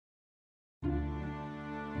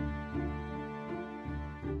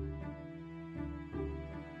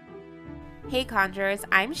Hey Conjurers,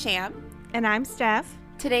 I'm Sham. And I'm Steph.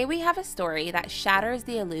 Today we have a story that shatters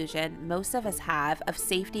the illusion most of us have of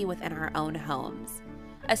safety within our own homes.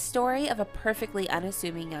 A story of a perfectly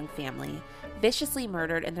unassuming young family viciously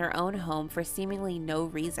murdered in their own home for seemingly no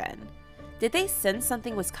reason. Did they sense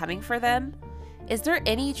something was coming for them? Is there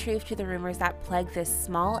any truth to the rumors that plagued this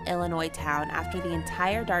small Illinois town after the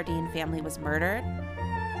entire Dardeen family was murdered?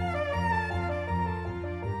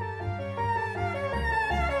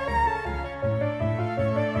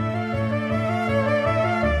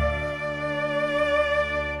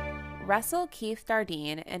 Russell Keith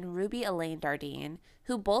Dardeen and Ruby Elaine Dardeen,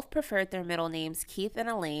 who both preferred their middle names Keith and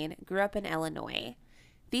Elaine, grew up in Illinois.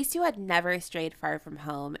 These two had never strayed far from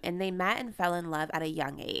home, and they met and fell in love at a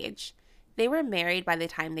young age. They were married by the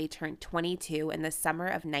time they turned 22 in the summer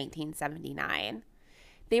of 1979.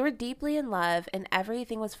 They were deeply in love, and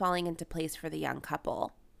everything was falling into place for the young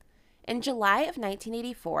couple. In July of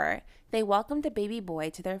 1984, they welcomed a baby boy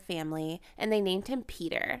to their family, and they named him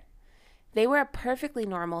Peter. They were a perfectly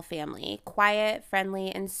normal family, quiet,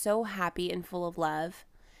 friendly, and so happy and full of love.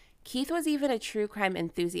 Keith was even a true crime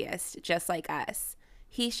enthusiast, just like us.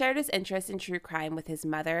 He shared his interest in true crime with his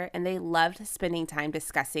mother, and they loved spending time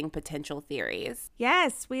discussing potential theories.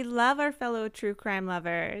 Yes, we love our fellow true crime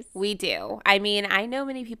lovers. We do. I mean, I know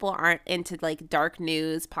many people aren't into dark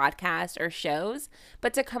news, podcasts, or shows,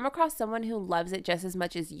 but to come across someone who loves it just as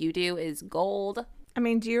much as you do is gold. I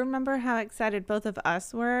mean, do you remember how excited both of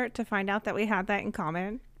us were to find out that we had that in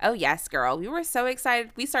common? Oh, yes, girl. We were so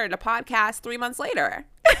excited. We started a podcast 3 months later.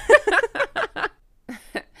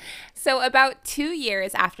 So about 2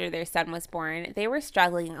 years after their son was born, they were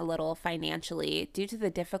struggling a little financially due to the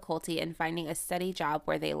difficulty in finding a steady job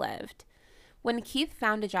where they lived. When Keith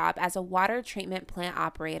found a job as a water treatment plant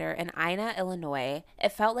operator in Ina, Illinois,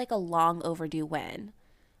 it felt like a long overdue win.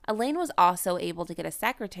 Elaine was also able to get a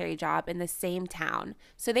secretary job in the same town,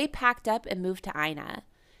 so they packed up and moved to Ina.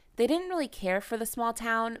 They didn't really care for the small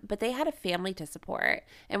town, but they had a family to support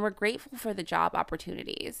and were grateful for the job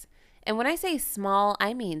opportunities. And when I say small,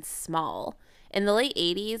 I mean small. In the late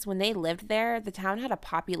 80s, when they lived there, the town had a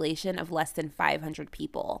population of less than 500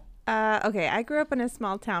 people. Okay, I grew up in a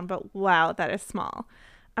small town, but wow, that is small.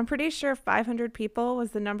 I'm pretty sure 500 people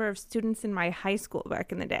was the number of students in my high school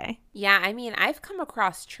back in the day. Yeah, I mean, I've come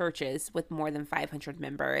across churches with more than 500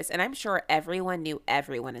 members, and I'm sure everyone knew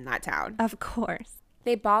everyone in that town. Of course.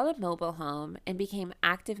 They bought a mobile home and became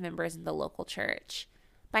active members in the local church.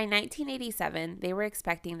 By 1987, they were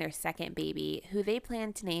expecting their second baby, who they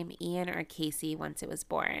planned to name Ian or Casey once it was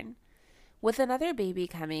born. With another baby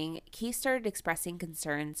coming, Keith started expressing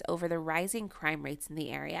concerns over the rising crime rates in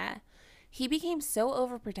the area. He became so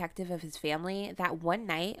overprotective of his family that one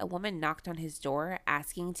night a woman knocked on his door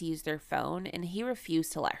asking to use their phone, and he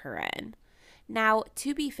refused to let her in. Now,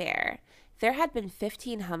 to be fair, there had been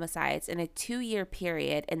 15 homicides in a 2-year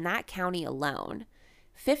period in that county alone.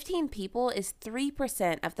 15 people is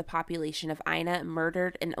 3% of the population of Ina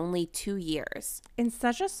murdered in only 2 years. In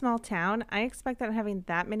such a small town, I expect that having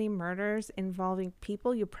that many murders involving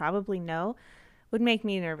people you probably know would make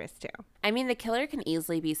me nervous too. I mean, the killer can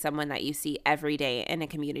easily be someone that you see every day in a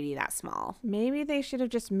community that small. Maybe they should have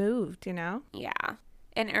just moved, you know? Yeah.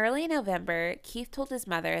 In early November, Keith told his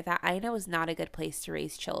mother that Ina was not a good place to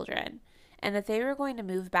raise children, and that they were going to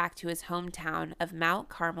move back to his hometown of Mount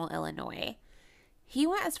Carmel, Illinois. He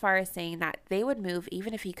went as far as saying that they would move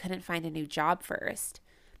even if he couldn't find a new job first.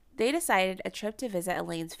 They decided a trip to visit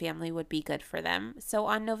Elaine's family would be good for them, so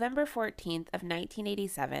on November 14th of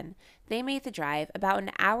 1987, they made the drive about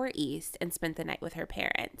an hour east and spent the night with her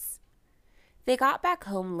parents. They got back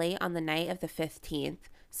home late on the night of the 15th,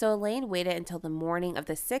 so Elaine waited until the morning of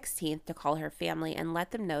the 16th to call her family and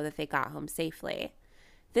let them know that they got home safely.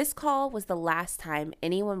 This call was the last time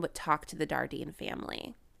anyone would talk to the Dardeen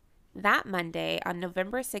family. That Monday, on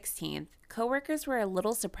November 16th, coworkers were a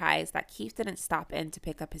little surprised that Keith didn't stop in to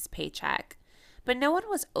pick up his paycheck. But no one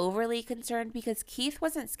was overly concerned because Keith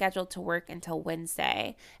wasn't scheduled to work until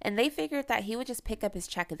Wednesday, and they figured that he would just pick up his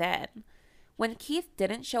check then. When Keith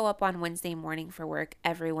didn't show up on Wednesday morning for work,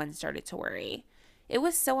 everyone started to worry. It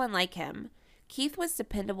was so unlike him. Keith was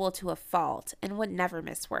dependable to a fault and would never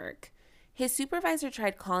miss work. His supervisor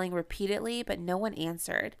tried calling repeatedly, but no one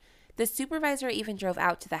answered. The supervisor even drove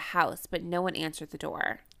out to the house, but no one answered the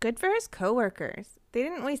door. Good for his coworkers. They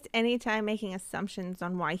didn't waste any time making assumptions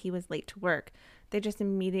on why he was late to work. They just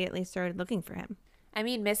immediately started looking for him. I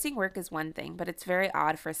mean, missing work is one thing, but it's very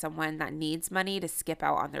odd for someone that needs money to skip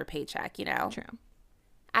out on their paycheck, you know? True.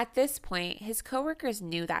 At this point, his coworkers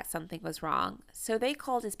knew that something was wrong, so they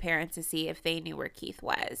called his parents to see if they knew where Keith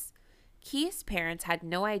was. Keith's parents had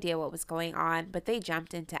no idea what was going on, but they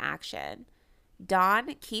jumped into action.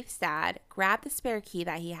 Don, Keith's dad, grabbed the spare key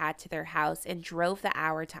that he had to their house and drove the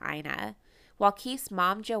hour to Ina, while Keith's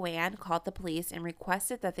mom, Joanne, called the police and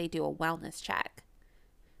requested that they do a wellness check.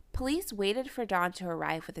 Police waited for Don to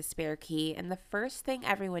arrive with a spare key, and the first thing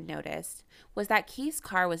everyone noticed was that Keith's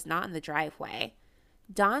car was not in the driveway.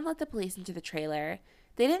 Don let the police into the trailer.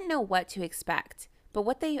 They didn't know what to expect, but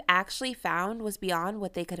what they actually found was beyond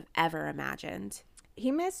what they could have ever imagined.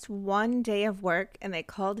 He missed one day of work and they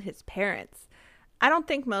called his parents. I don't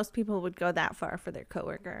think most people would go that far for their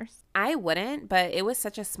coworkers. I wouldn't, but it was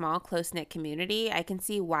such a small, close-knit community. I can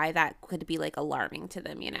see why that could be alarming to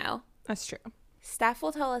them, That's true. Steph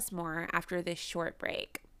will tell us more after this short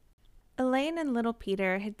break. Elaine and little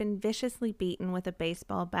Peter had been viciously beaten with a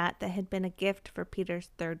baseball bat that had been a gift for Peter's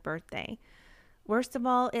 3rd birthday. Worst of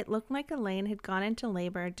all, it looked like Elaine had gone into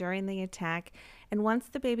labor during the attack, and once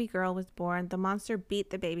the baby girl was born, the monster beat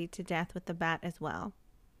the baby to death with the bat as well.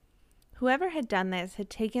 Whoever had done this had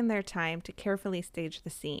taken their time to carefully stage the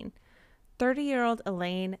scene. 30-year-old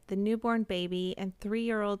Elaine, the newborn baby, and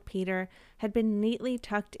 3-year-old Peter had been neatly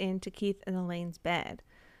tucked into Keith and Elaine's bed.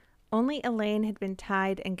 Only Elaine had been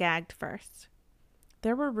tied and gagged first.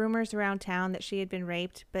 There were rumors around town that she had been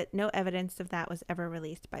raped, but no evidence of that was ever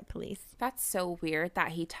released by police. That's so weird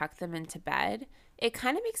that he tucked them into bed. It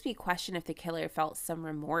kind of makes me question if the killer felt some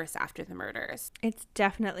remorse after the murders. It's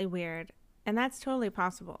definitely weird, and that's totally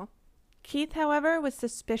possible. Keith, however, was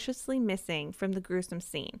suspiciously missing from the gruesome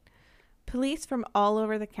scene. Police from all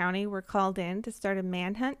over the county were called in to start a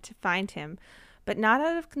manhunt to find him, but not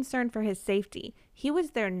out of concern for his safety. He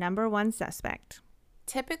was their number one suspect.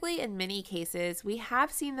 Typically, in many cases, we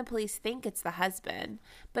have seen the police think it's the husband,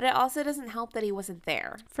 but it also doesn't help that he wasn't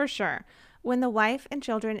there. For sure. When the wife and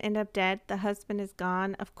children end up dead, the husband is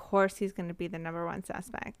gone. Of course, he's going to be the number one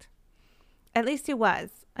suspect. At least he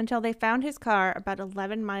was, until they found his car about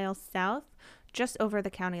 11 miles south, just over the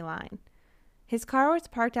county line. His car was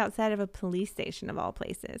parked outside of a police station of all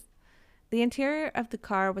places. The interior of the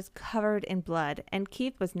car was covered in blood, and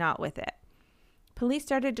Keith was not with it. Police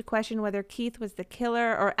started to question whether Keith was the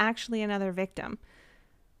killer or actually another victim.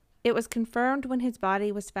 It was confirmed when his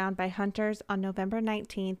body was found by hunters on November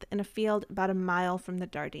 19th in a field about a mile from the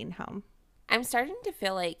Dardine home. I'm starting to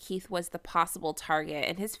feel like Keith was the possible target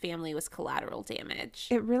and his family was collateral damage.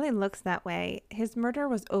 It really looks that way. His murder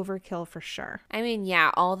was overkill for sure. I mean,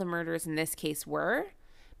 yeah, all the murders in this case were.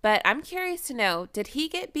 But I'm curious to know, did he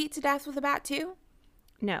get beat to death with a bat too?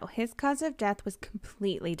 No, his cause of death was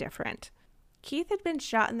completely different. Keith had been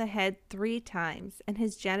shot in the head 3 times, and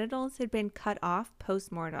his genitals had been cut off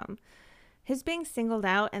post-mortem. His being singled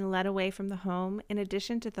out and led away from the home, in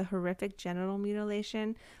addition to the horrific genital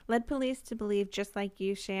mutilation, led police to believe, just like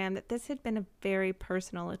you, Sham, that this had been a very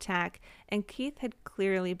personal attack, and Keith had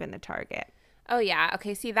clearly been the target. Oh yeah,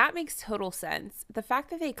 okay, see, that makes total sense. The fact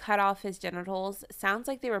that they cut off his genitals sounds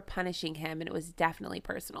like they were punishing him, and it was definitely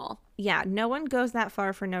personal. Yeah, no one goes that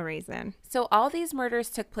far for no reason. So all these murders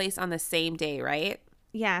took place on the same day, right?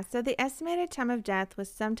 Yeah, so the estimated time of death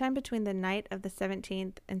was sometime between the night of the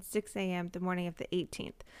 17th and 6 a.m. the morning of the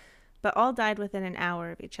 18th, but all died within an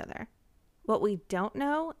hour of each other. What we don't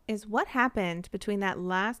know is what happened between that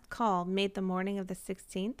last call made the morning of the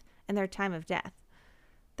 16th and their time of death.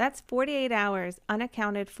 That's 48 hours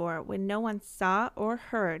unaccounted for when no one saw or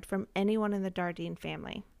heard from anyone in the Dardine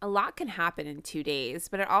family. A lot can happen in 2 days,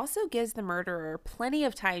 but it also gives the murderer plenty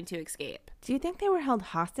of time to escape. Do you think they were held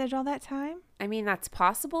hostage all that time? I mean, that's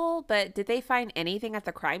possible, but did they find anything at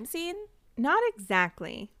the crime scene? Not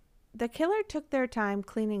exactly. The killer took their time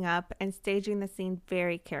cleaning up and staging the scene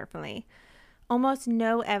very carefully. Almost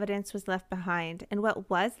no evidence was left behind, and what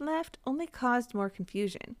was left only caused more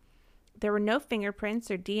confusion. There were no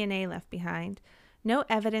fingerprints or DNA left behind, no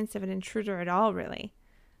evidence of an intruder at all, really.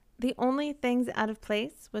 The only things out of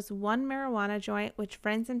place was one marijuana joint which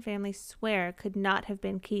friends and family swear could not have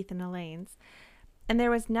been Keith and Elaine's, and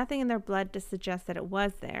there was nothing in their blood to suggest that it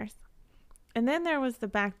was theirs. And then there was the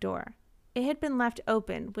back door. It had been left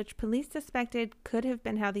open, which police suspected could have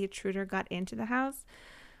been how the intruder got into the house,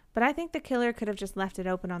 but I think the killer could have just left it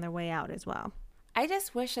open on their way out as well. I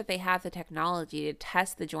just wish that they had the technology to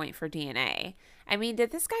test the joint for DNA. I mean,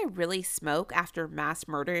 did this guy really smoke after mass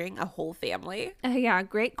murdering a whole family? Yeah,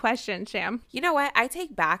 great question, Sham. You know what? I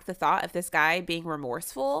take back the thought of this guy being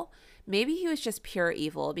remorseful. Maybe he was just pure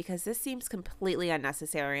evil, because this seems completely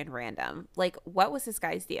unnecessary and random. Like, what was this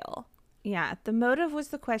guy's deal? Yeah, the motive was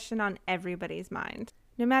the question on everybody's mind.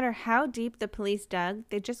 No matter how deep the police dug,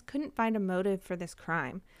 they just couldn't find a motive for this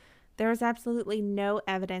crime. There was absolutely no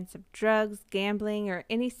evidence of drugs, gambling, or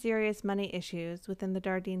any serious money issues within the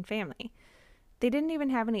Dardine family. They didn't even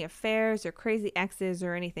have any affairs or crazy exes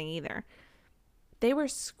or anything either. They were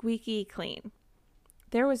squeaky clean.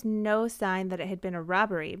 There was no sign that it had been a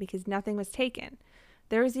robbery because nothing was taken.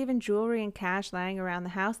 There was even jewelry and cash lying around the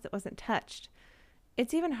house that wasn't touched.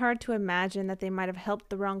 It's even hard to imagine that they might have helped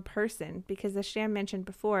the wrong person because, as Shan mentioned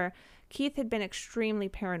before, Keith had been extremely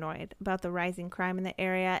paranoid about the rising crime in the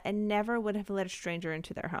area and never would have let a stranger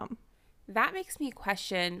into their home. That makes me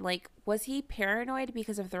question, was he paranoid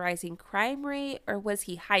because of the rising crime rate, or was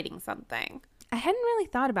he hiding something? I hadn't really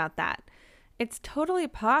thought about that. It's totally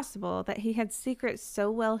possible that he had secrets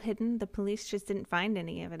so well hidden the police just didn't find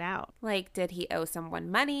any of it out. Did he owe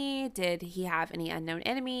someone money? Did he have any unknown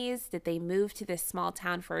enemies? Did they move to this small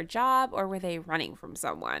town for a job, or were they running from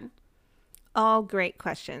someone? All great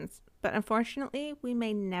questions, but unfortunately, we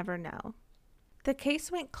may never know. The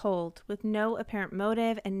case went cold with no apparent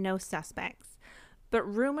motive and no suspects, but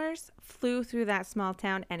rumors flew through that small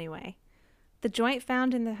town anyway. The joint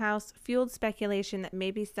found in the house fueled speculation that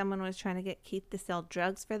maybe someone was trying to get Keith to sell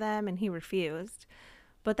drugs for them and he refused,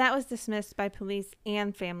 but that was dismissed by police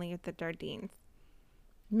and family of the Dardines.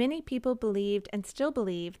 Many people believed and still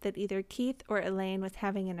believe that either Keith or Elaine was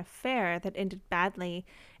having an affair that ended badly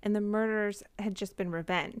and the murders had just been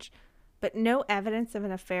revenge. But no evidence of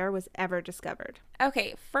an affair was ever discovered.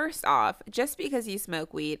 Okay, first off, just because you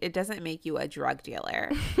smoke weed, it doesn't make you a drug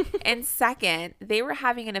dealer. And second, they were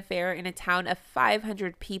having an affair in a town of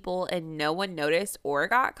 500 people and no one noticed or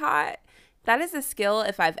got caught. That is a skill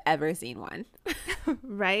if I've ever seen one.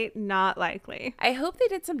 Right? Not likely. I hope they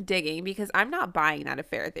did some digging because I'm not buying that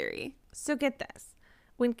affair theory. So get this.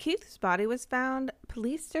 When Keith's body was found,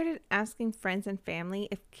 police started asking friends and family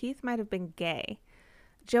if Keith might have been gay.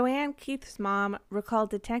 Joanne, Keith's mom,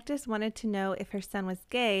 recalled detectives wanted to know if her son was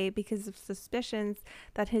gay because of suspicions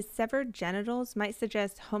that his severed genitals might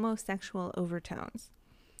suggest homosexual overtones.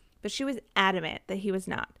 But she was adamant that he was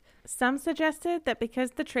not. Some suggested that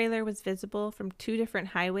because the trailer was visible from 2 different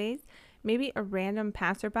highways, maybe a random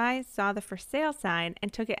passerby saw the for sale sign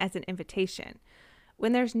and took it as an invitation.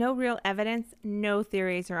 When there's no real evidence, no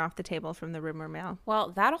theories are off the table from the rumor mill. Well,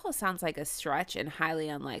 that all sounds like a stretch and highly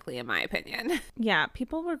unlikely in my opinion. Yeah,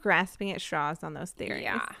 people were grasping at straws on those theories.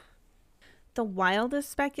 Yeah. The wildest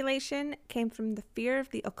speculation came from the fear of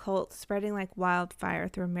the occult spreading like wildfire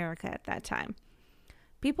through America at that time.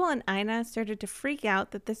 People in Ina started to freak out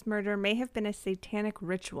that this murder may have been a satanic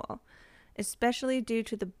ritual, especially due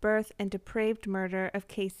to the birth and depraved murder of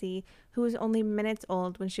Casey, who was only minutes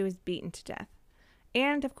old when she was beaten to death.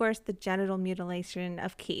 And, of course, the genital mutilation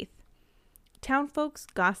of Keith. Town folks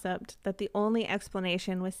gossiped that the only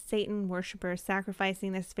explanation was Satan worshippers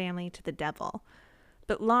sacrificing this family to the devil.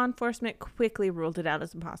 But law enforcement quickly ruled it out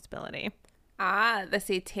as a possibility. Ah, the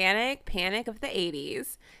satanic panic of the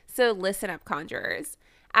 80s. So listen up, conjurers.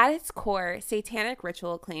 At its core, satanic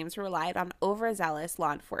ritual claims relied on overzealous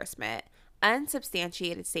law enforcement,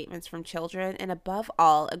 unsubstantiated statements from children, and above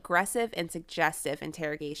all, aggressive and suggestive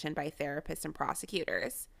interrogation by therapists and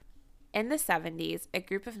prosecutors. In the 70s, a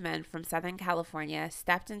group of men from Southern California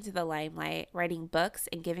stepped into the limelight, writing books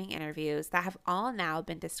and giving interviews that have all now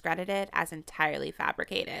been discredited as entirely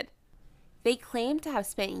fabricated. They claimed to have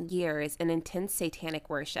spent years in intense satanic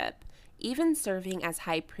worship, even serving as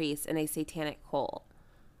high priests in a satanic cult.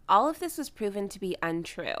 All of this was proven to be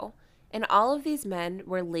untrue, and all of these men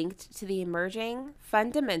were linked to the emerging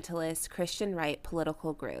fundamentalist Christian right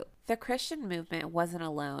political group. The Christian movement wasn't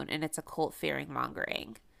alone in its occult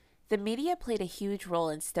fear-mongering. The media played a huge role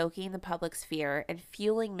in stoking the public's fear and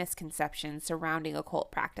fueling misconceptions surrounding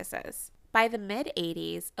occult practices. By the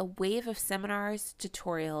mid-80s, a wave of seminars,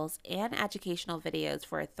 tutorials, and educational videos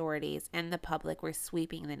for authorities and the public were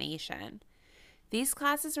sweeping the nation. These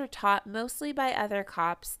classes were taught mostly by other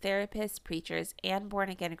cops, therapists, preachers, and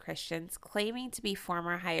born-again Christians claiming to be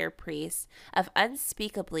former higher priests of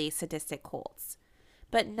unspeakably sadistic cults.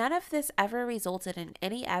 But none of this ever resulted in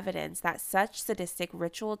any evidence that such sadistic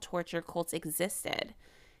ritual torture cults existed.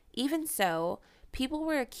 Even so, people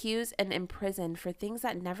were accused and imprisoned for things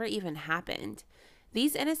that never even happened.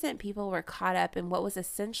 These innocent people were caught up in what was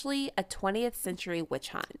essentially a 20th century witch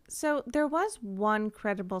hunt. So there was one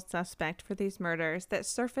credible suspect for these murders that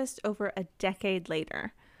surfaced over a decade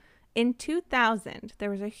later. In 2000, there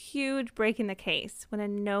was a huge break in the case when a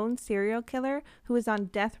known serial killer who was on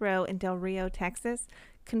death row in Del Rio, Texas,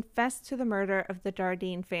 confessed to the murder of the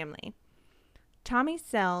Dardine family. Tommy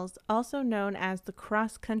Sells, also known as the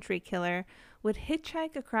cross-country killer, would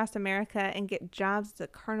hitchhike across America and get jobs as a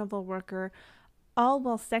carnival worker, all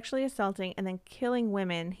while sexually assaulting and then killing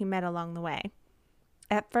women he met along the way.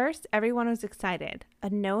 At first, everyone was excited. A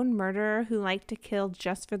known murderer who liked to kill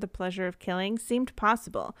just for the pleasure of killing seemed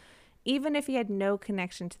possible, even if he had no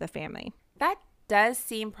connection to the family. That does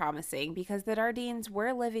seem promising because the Dardines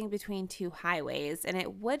were living between two highways, and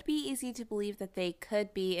it would be easy to believe that they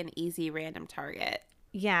could be an easy random target.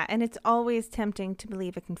 Yeah, and it's always tempting to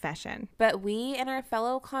believe a confession. But we and our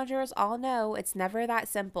fellow conjurers all know it's never that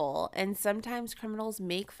simple, and sometimes criminals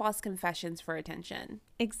make false confessions for attention.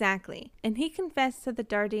 Exactly. And he confessed to the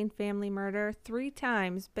Dardine family murder 3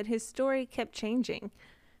 times, but his story kept changing.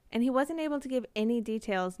 And he wasn't able to give any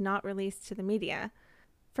details not released to the media.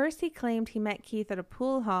 First, he claimed he met Keith at a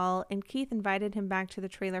pool hall, and Keith invited him back to the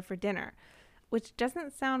trailer for dinner, which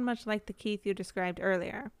doesn't sound much like the Keith you described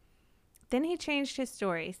earlier. Then he changed his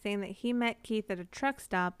story, saying that he met Keith at a truck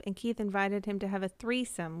stop and Keith invited him to have a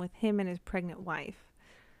threesome with him and his pregnant wife.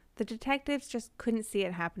 The detectives just couldn't see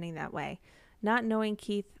it happening that way, not knowing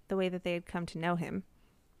Keith the way that they had come to know him.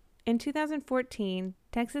 In 2014,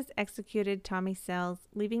 Texas executed Tommy Sells,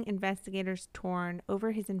 leaving investigators torn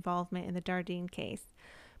over his involvement in the Dardine case,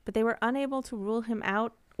 but they were unable to rule him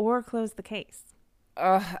out or close the case.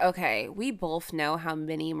 Okay, we both know how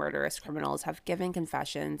many murderous criminals have given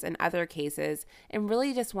confessions in other cases and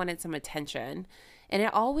really just wanted some attention. And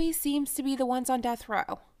it always seems to be the ones on death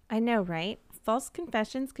row. I know, right? False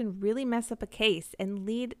confessions can really mess up a case and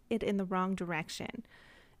lead it in the wrong direction.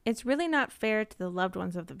 It's really not fair to the loved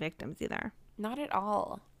ones of the victims either. Not at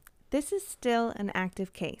all. This is still an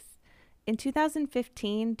active case. In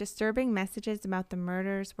 2015, disturbing messages about the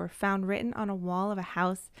murders were found written on a wall of a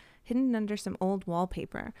house hidden under some old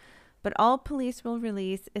wallpaper, but all police will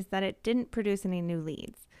release is that it didn't produce any new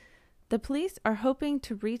leads. The police are hoping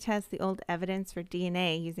to retest the old evidence for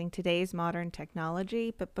DNA using today's modern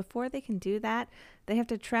technology, but before they can do that, they have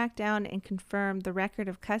to track down and confirm the record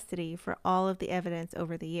of custody for all of the evidence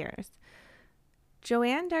over the years.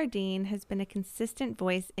 Joanne Dardine has been a consistent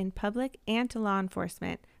voice in public and to law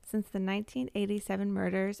enforcement since the 1987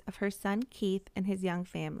 murders of her son Keith and his young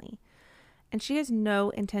family, and she has no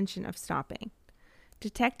intention of stopping.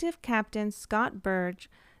 Detective Captain Scott Burge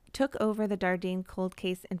took over the Dardine cold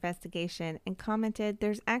case investigation and commented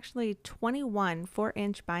there's actually 21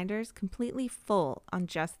 4-inch binders completely full on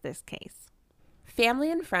just this case.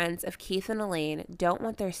 Family and friends of Keith and Elaine don't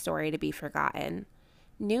want their story to be forgotten.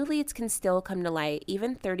 New leads can still come to light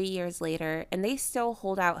even 30 years later, and they still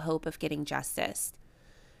hold out hope of getting justice.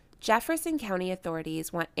 Jefferson County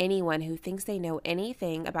authorities want anyone who thinks they know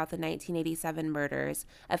anything about the 1987 murders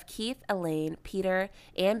of Keith, Elaine, Peter,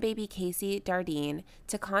 and baby Casey Dardine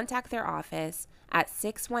to contact their office at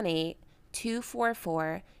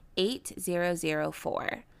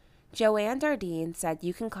 618-244-8004. Joanne Dardine said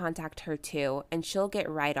you can contact her too, and she'll get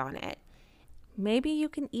right on it. Maybe you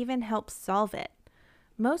can even help solve it.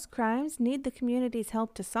 Most crimes need the community's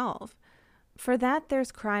help to solve. For that,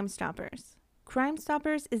 there's Crime Stoppers. Crime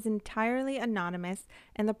Stoppers is entirely anonymous,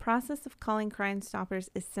 and the process of calling Crime Stoppers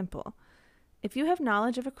is simple. If you have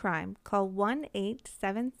knowledge of a crime, call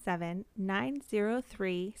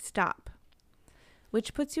 1-877-903-STOP,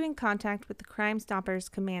 which puts you in contact with the Crime Stoppers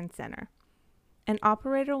Command Center. An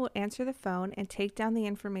operator will answer the phone and take down the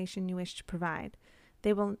information you wish to provide.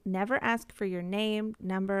 They will never ask for your name,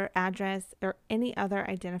 number, address, or any other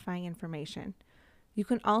identifying information. You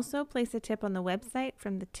can also place a tip on the website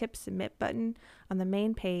from the Tip Submit button on the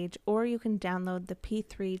main page, or you can download the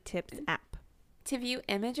P3 Tips app. To view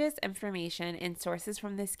images, information, and sources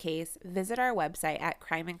from this case, visit our website at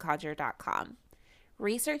crimeandconjure.com.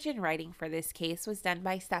 Research and writing for this case was done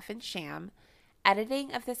by Stephen Sham.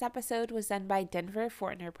 Editing of this episode was done by Denver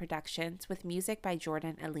Fortner Productions with music by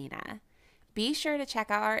Jordan Alina. Be sure to check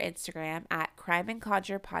out our Instagram at Crime and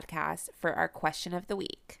Conjure Podcast for our question of the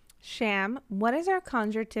week. Sham, what is our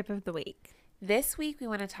conjure tip of the week? This week we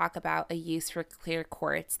want to talk about a use for clear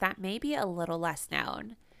quartz that may be a little less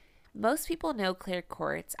known. Most people know clear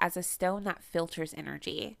quartz as a stone that filters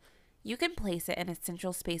energy. You can place it in a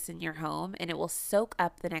central space in your home and it will soak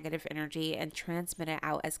up the negative energy and transmit it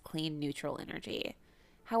out as clean, neutral energy.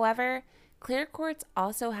 However, clear quartz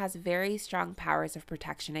also has very strong powers of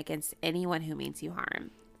protection against anyone who means you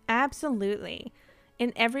harm. Absolutely.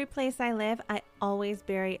 In every place I live, I always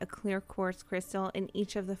bury a clear quartz crystal in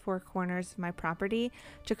each of the 4 corners of my property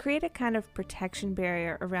to create a kind of protection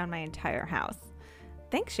barrier around my entire house.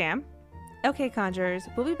 Thanks, Sham. Okay, conjurers,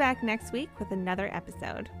 we'll be back next week with another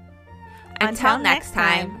episode. Until next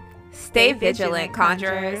time, stay vigilant,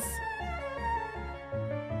 conjurers.